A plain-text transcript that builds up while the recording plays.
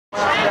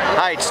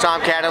Hi, it's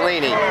Tom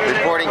Catalini,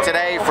 reporting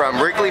today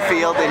from Wrigley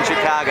Field in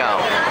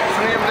Chicago,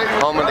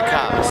 home of the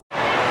Cubs.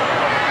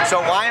 So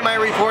why am I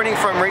reporting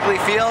from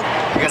Wrigley Field?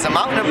 Because I'm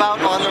out and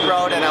about on the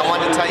road and I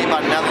want to tell you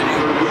about another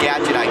new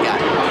gadget I got.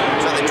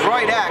 So the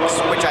Droid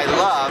X, which I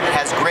love,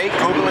 has great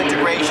Google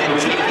integration,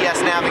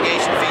 GPS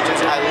navigation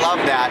features. I love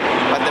that,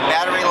 but the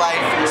battery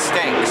life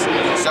stinks.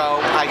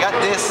 So I got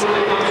this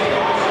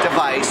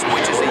device,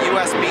 which is a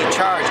USB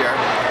charger.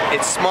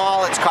 It's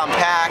small, it's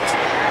compact.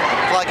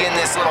 Plug in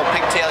this little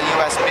pigtail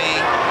USB,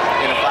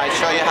 and if I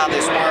show you how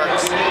this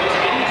works,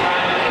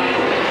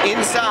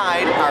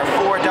 inside are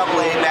 4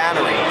 AA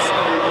batteries,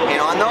 and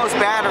on those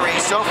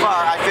batteries, so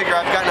far, I figure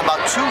I've gotten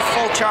about 2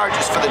 full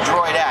charges for the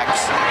Droid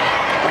X,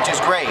 which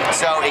is great.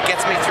 So it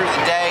gets me through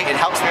the day, it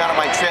helps me out on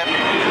my trip.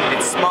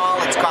 It's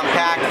small, it's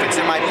compact, fits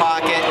in my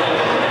pocket.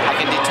 I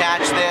can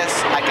detach this,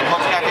 I can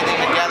hook everything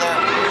together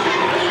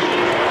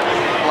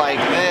like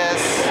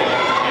this.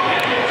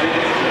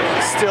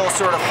 Still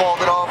sort of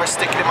fold it over,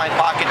 stick it in my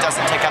pocket,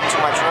 doesn't take up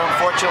too much room.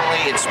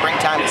 Fortunately, it's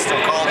springtime, it's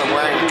still cold, I'm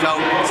wearing a coat,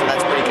 so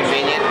that's pretty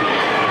convenient.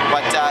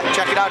 But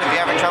check it out if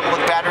you're having trouble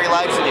with battery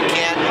life and you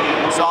can't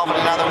solve it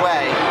another way.